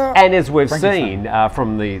 And as we've seen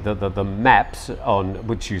from the maps on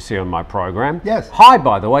which you see on my program. Yes. Hi,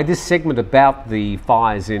 by the way, this segment about the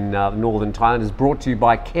fires in northern Thailand is brought to you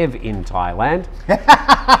by Kev in Thailand.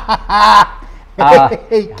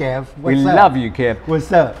 Hey Kev, we love you, Kev.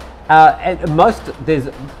 What's up? And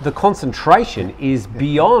the concentration is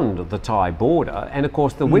beyond the Thai border, and of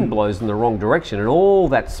course the wind blows in the wrong direction, and all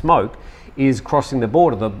that smoke is crossing the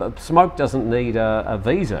border. The smoke doesn't need a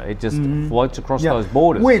visa; it just floats across those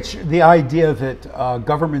borders. Which the idea that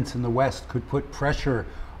governments in the West could put pressure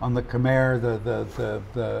on the Khmer,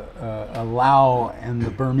 the Lao, and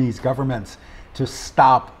the Burmese governments to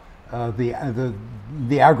stop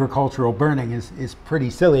the agricultural burning is pretty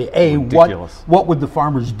silly. Ridiculous. What would the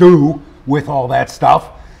farmers do with all that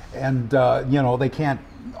stuff? And they can't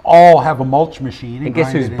all have a mulch machine. And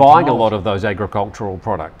guess who's buying a lot of those agricultural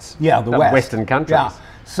products? Yeah, the West. Western countries. Yeah.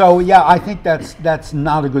 So I think that's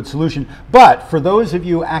not a good solution. But for those of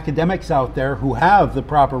you academics out there who have the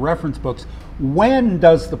proper reference books, when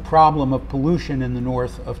does the problem of pollution in the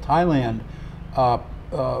north of Thailand,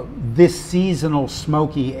 this seasonal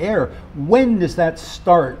smoky air, when does that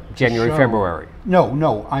start? January, February.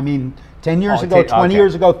 No. I mean, 10 years ago, 20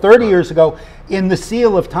 years ago, 30 years ago, in The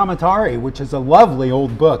Seal of Tamatari, which is a lovely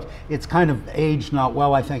old book. It's kind of aged not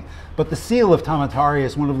well, I think. But The Seal of Tamatari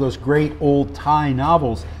is one of those great old Thai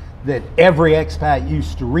novels that every expat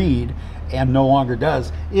used to read and no longer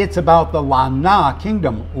does. It's about the Lan Na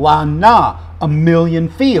kingdom. Lan Na, 1 million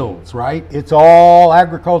fields, right? It's all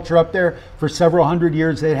agriculture up there. For several hundred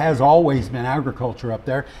years, it has always been agriculture up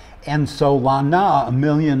there. And so Lan Na, 1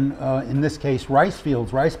 million, in this case, rice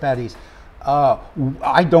fields, rice paddies.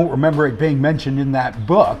 I don't remember it being mentioned in that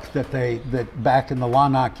book that back in the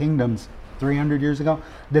Lan Na kingdoms 300 years ago,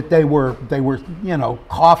 that they were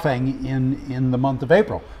coughing in the month of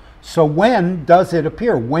April. So when does it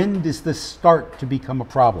appear? When does this start to become a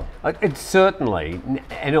problem? It's certainly,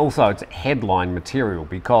 and also it's headline material,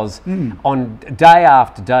 because on day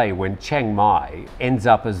after day when Chiang Mai ends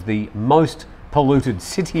up as the most polluted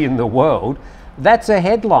city in the world, that's a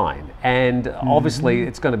headline, and obviously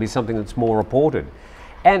it's going to be something that's more reported.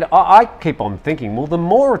 And I keep on thinking, well, the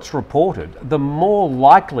more it's reported, the more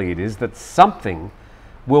likely it is that something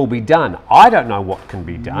will be done. I don't know what can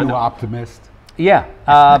be done. You're optimist. Yeah,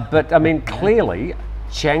 but I mean, clearly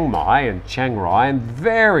Chiang Mai and Chiang Rai and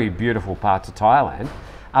very beautiful parts of Thailand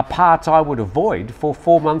are parts I would avoid for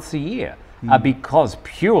 4 months a year because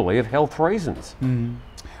purely of health reasons.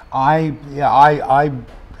 I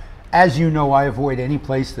as you know, I avoid any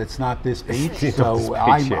place that's not this beach, so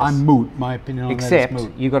I'm moot. My opinion on that is moot.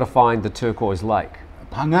 Except you've got to find the turquoise lake.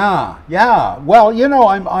 Phang yeah. Well,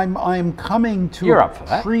 I'm coming to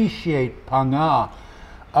appreciate Phang.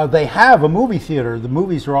 They have a movie theater. The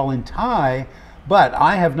movies are all in Thai, but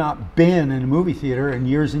I have not been in a movie theater in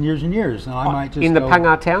years and years and years, and I might just in the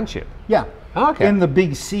Phang Township. Yeah. Okay. In the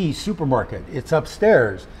Big C supermarket. It's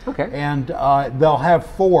upstairs. Okay. And they'll have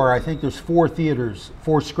 4. I think there's 4 theaters,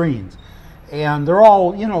 4 screens, and they're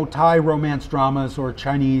all Thai romance dramas or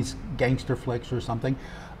Chinese gangster flicks or something.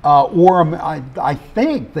 I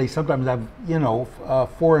think they sometimes have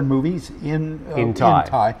foreign movies in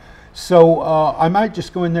Thai. So I might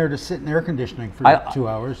just go in there to sit in air conditioning for 2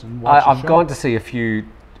 hours and watch. I've gone to see a few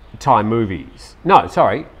Thai movies. No,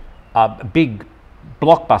 sorry, big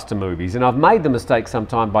blockbuster movies, and I've made the mistake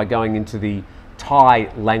sometime by going into the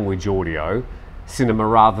Thai language audio cinema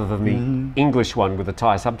rather than the English one with the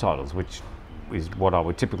Thai subtitles, which is what I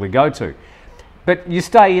would typically go to. But you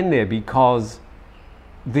stay in there because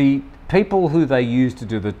the people who they use to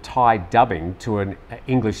do the Thai dubbing to an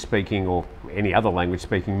English-speaking or any other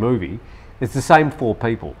language-speaking movie, it's the same 4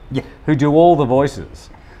 people who do all the voices.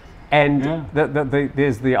 And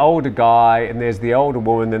there's the older guy, and there's the older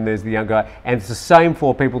woman, and there's the young guy, and it's the same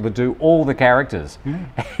 4 people that do all the characters.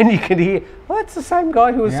 And you can hear, oh, that's the same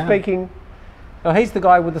guy who was speaking. Oh, he's the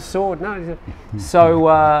guy with the sword. No, so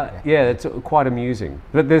yeah, it's quite amusing.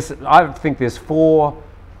 But I think there's 4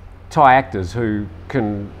 Thai actors who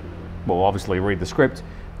can, well, obviously read the script,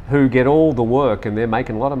 who get all the work, and they're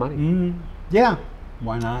making a lot of money. Yeah,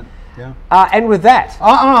 why not? Yeah. And with that,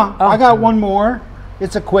 I got one more.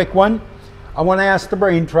 It's a quick one. I want to ask the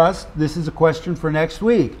Brain Trust. This is a question for next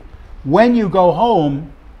week. When you go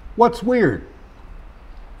home, what's weird?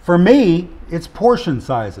 For me, it's portion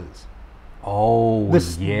sizes. Oh,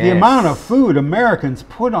 yes. The amount of food Americans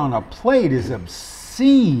put on a plate is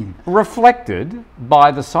obscene. Reflected by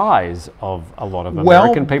the size of a lot of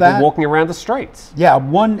American people walking around the streets. Yeah,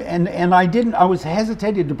 and I was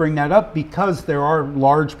hesitated to bring that up because there are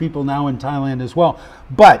large people now in Thailand as well.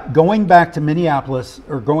 But going back to Minneapolis,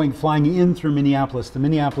 or flying in through Minneapolis, the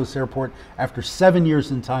Minneapolis airport, after 7 years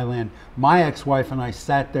in Thailand, my ex-wife and I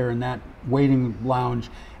sat there in that waiting lounge,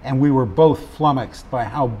 and we were both flummoxed by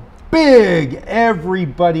how big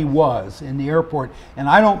everybody was in the airport. And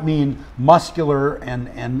I don't mean muscular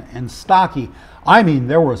and stocky. I mean,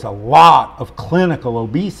 there was a lot of clinical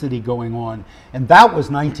obesity going on, and that was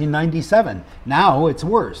 1997. Now it's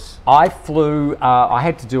worse. I flew, I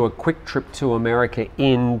had to do a quick trip to America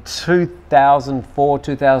in 2004,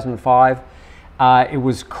 2005. It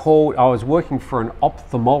was called, I was working for an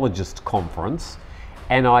ophthalmologist conference,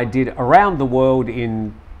 and I did around the world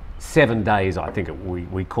in 7 days, I think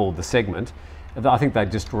we called the segment. I think they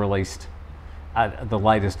just released the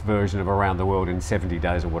latest version of Around the World in 70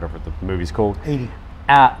 days, or whatever the movie's called. 80.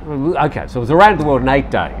 Okay, so it was Around the World in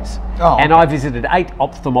 8 days. Oh. And I visited 8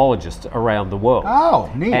 ophthalmologists around the world.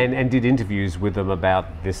 Oh, neat. And did interviews with them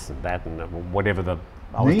about this and that and whatever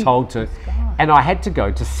I was Neat. told to. And I had to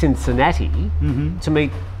go to Cincinnati to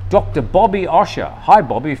meet Dr. Bobby Osher. Hi,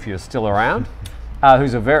 Bobby, if you're still around.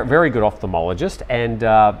 Who's a very, very good ophthalmologist and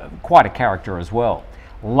quite a character as well.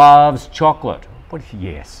 Loves chocolate. What?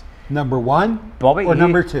 Yes. Number 1, Bobby, or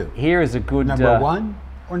number 2? Here is a good... Number 1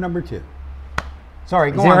 or number 2?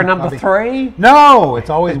 Sorry, go on. Is there a number Bobby. 3? No,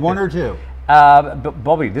 it's always 1 or 2. But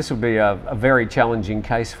Bobby, this would be a very challenging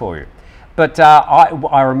case for you. But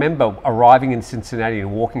I remember arriving in Cincinnati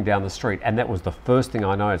and walking down the street, and that was the first thing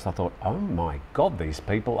I noticed. I thought, oh my God, these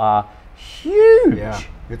people are huge. Yeah,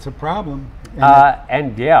 it's a problem.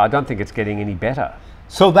 And yeah, I don't think it's getting any better.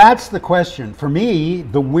 So that's the question. For me,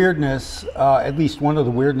 the weirdness, at least one of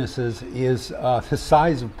the weirdnesses, is the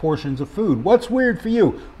size of portions of food. What's weird for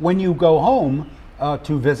you? When you go home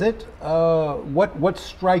to visit, what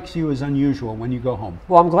strikes you as unusual when you go home?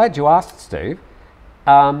 Well, I'm glad you asked, Steve.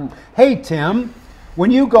 Hey, Tim,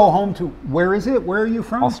 when you go home to, where is it? Where are you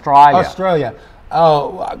from? Australia. Australia.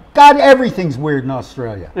 Oh, God, everything's weird in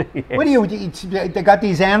Australia. Yes. What do you, they got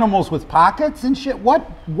these animals with pockets and shit?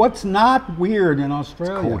 What's not weird in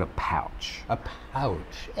Australia? It's called a pouch. A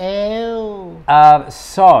pouch. Ew.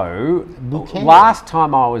 So, Bouquet. last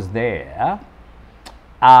time I was there,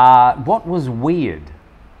 what was weird?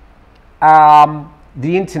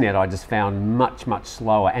 The internet I just found much, much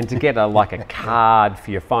slower, and to get like a card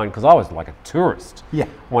for your phone, because I was like a tourist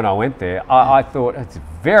when I went there, I thought it's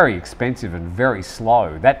very expensive and very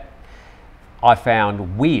slow. That I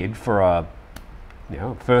found weird for a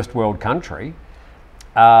first world country,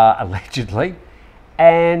 allegedly,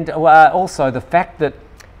 and also the fact that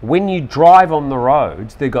when you drive on the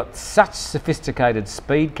roads, they've got such sophisticated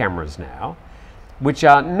speed cameras now, which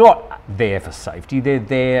are not there for safety. They're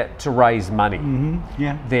there to raise money.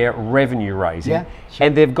 Yeah. They're revenue raising. Yeah, sure.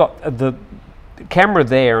 And they've got the camera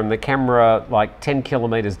there and the camera like 10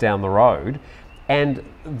 kilometres down the road, and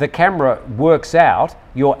the camera works out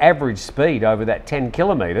your average speed over that 10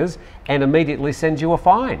 kilometres and immediately sends you a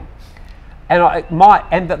fine.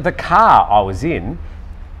 And the car I was in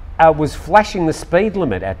was flashing the speed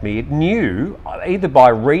limit at me. It knew, either by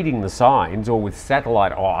reading the signs or with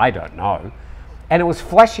satellite, I don't know, and it was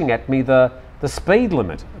flashing at me the speed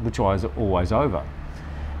limit, which I was always over.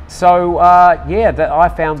 So I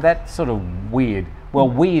found that sort of weird. Well,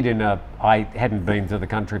 weird in I hadn't been to the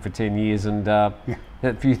country for 10 years, and a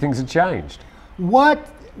few things had changed. What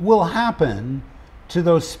will happen to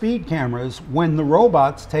those speed cameras when the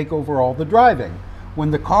robots take over all the driving?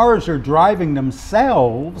 when the cars are driving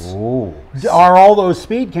themselves, Ooh. are all those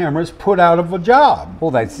speed cameras put out of a job?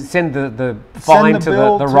 Well, they send the fine to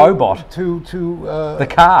the robot, to the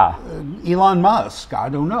car. Elon Musk. I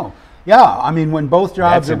don't know. Yeah, I mean, when both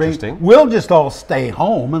jobs That's are being, interesting. we'll just all stay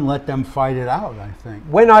home and let them fight it out, I think.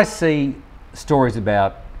 When I see stories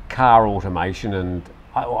about car automation, and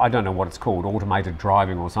I don't know what it's called, automated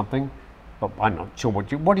driving or something, but I'm not sure what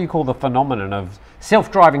do you call the phenomenon of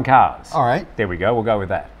self-driving cars? All right. There we go, we'll go with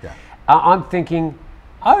that. Yeah. I'm thinking,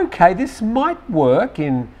 okay, this might work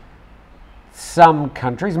in some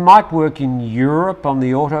countries, might work in Europe on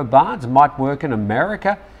the autobahns, might work in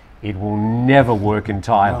America. It will never work in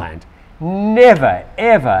Thailand. Never,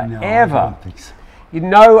 ever, No, ever. I don't think so.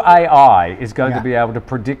 No AI is going Yeah. to be able to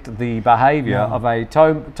predict the behaviour No. of a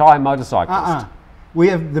Thai motorcyclist. We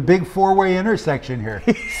have the big four-way intersection here.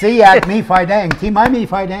 Siak Mi Phai Dang, Ti Mai Mi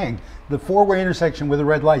Phai Dang. The four-way intersection with a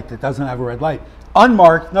red light that doesn't have a red light.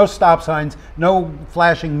 Unmarked, no stop signs, no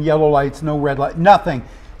flashing yellow lights, no red light, nothing.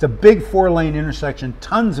 It's a big four-lane intersection,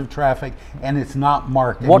 tons of traffic, and it's not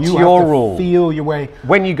marked. And What's you your have to rule? Feel your way.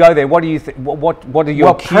 When you go there, what do you think? What are your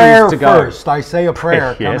Well, cues prayer to go? first. I say a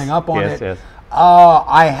prayer Yes, coming up on yes, it. yes.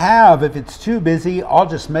 I have, if it's too busy, I'll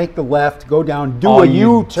just make the left, go down, do Oh, a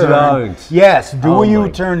you U-turn. don't. Yes, do Oh a my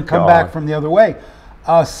U-turn, come God. back from the other way.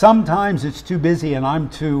 Sometimes it's too busy and I'm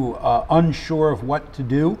too unsure of what to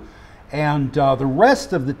do. And the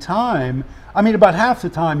rest of the time, I mean, about half the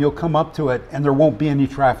time you'll come up to it and there won't be any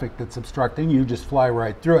traffic that's obstructing. You just fly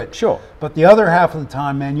right through it. Sure. But the other half of the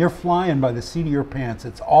time, man, you're flying by the seat of your pants.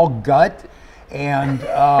 It's all gut. And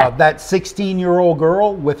that 16-year-old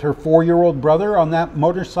girl with her 4-year-old brother on that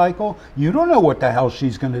motorcycle, you don't know what the hell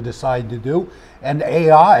she's going to decide to do. And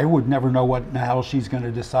AI would never know what the hell she's going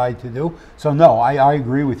to decide to do. So no, I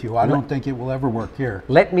agree with you. I don't think it will ever work here.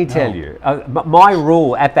 Let me tell you, my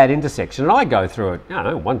rule at that intersection, and I go through it, I don't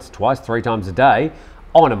know, once, twice, 3 times a day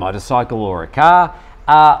on a motorcycle or a car.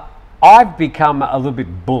 I've become a little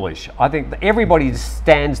bit bullish. I think that everybody just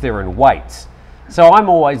stands there and waits. So I'm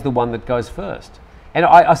always the one that goes first. And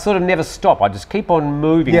I sort of never stop. I just keep on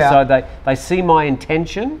moving so they see my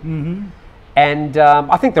intention. Mm-hmm. And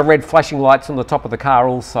I think the red flashing lights on the top of the car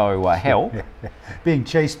also help. Being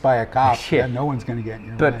chased by a cop, Yeah. no one's going to get in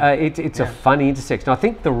your But way. it's a funny intersection. I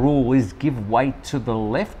think the rule is give way to the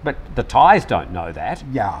left, but the Thais don't know that.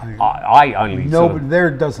 Yeah. I only No, sort of, but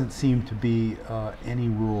there doesn't seem to be any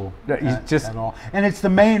rule it's at all. And it's the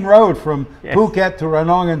main road from Phuket to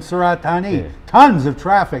Ranong and Surat Thani. Tons of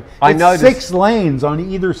traffic. I It's noticed- 6 lanes on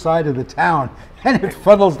either side of the town. And it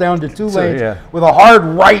funnels down to 2 lanes yeah. with a hard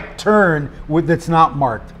right turn that's not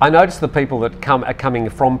marked. I noticed the people that are coming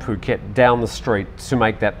from Phuket down the street to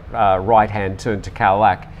make that right-hand turn to Khao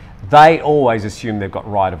Lak, they always assume they've got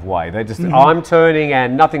right of way. They just, I'm turning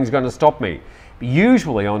and nothing's going to stop me.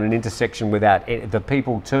 Usually on an intersection without the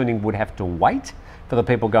people turning would have to wait for the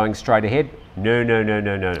people going straight ahead. No,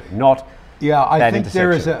 not. Yeah, I that think there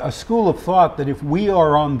is intersection. a school of thought that if we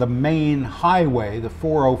are on the main highway, the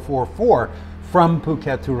 4044, from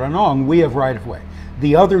Phuket to Ranong, we have right of way.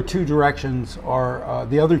 The other 2 directions are,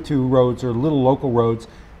 the other 2 roads are little local roads,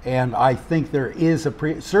 and I think there is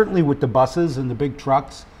certainly with the buses and the big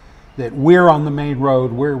trucks, that we're on the main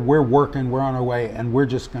road, we're working, we're on our way, and we're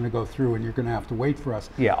just going to go through, and you're going to have to wait for us.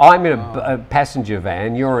 Yeah, I'm in a passenger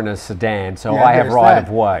van, you're in a sedan, so Yeah, I have there's right that.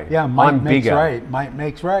 of way. Yeah, might I'm makes bigger. right. Might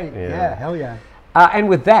makes right. Yeah, hell yeah. And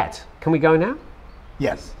with that, can we go now?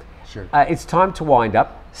 Yes, sure. It's time to wind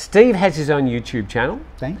up. Steve has his own YouTube channel,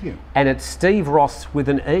 Thank you. and it's Steve Ross with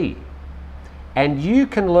an E. And you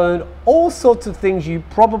can learn all sorts of things you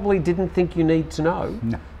probably didn't think you need to know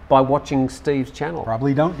by watching Steve's channel.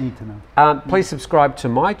 Probably don't need to know. Please subscribe to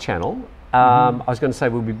my channel. I was going to say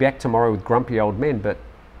we'll be back tomorrow with Grumpy Old Men, but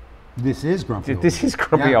This is Grumpy. this is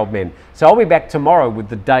Grumpy Yeah. Old Men. So I'll be back tomorrow with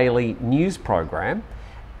the daily news program.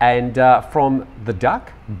 And from the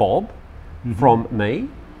duck, Bob, from me,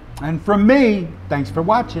 And from me, thanks for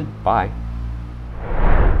watching. bye.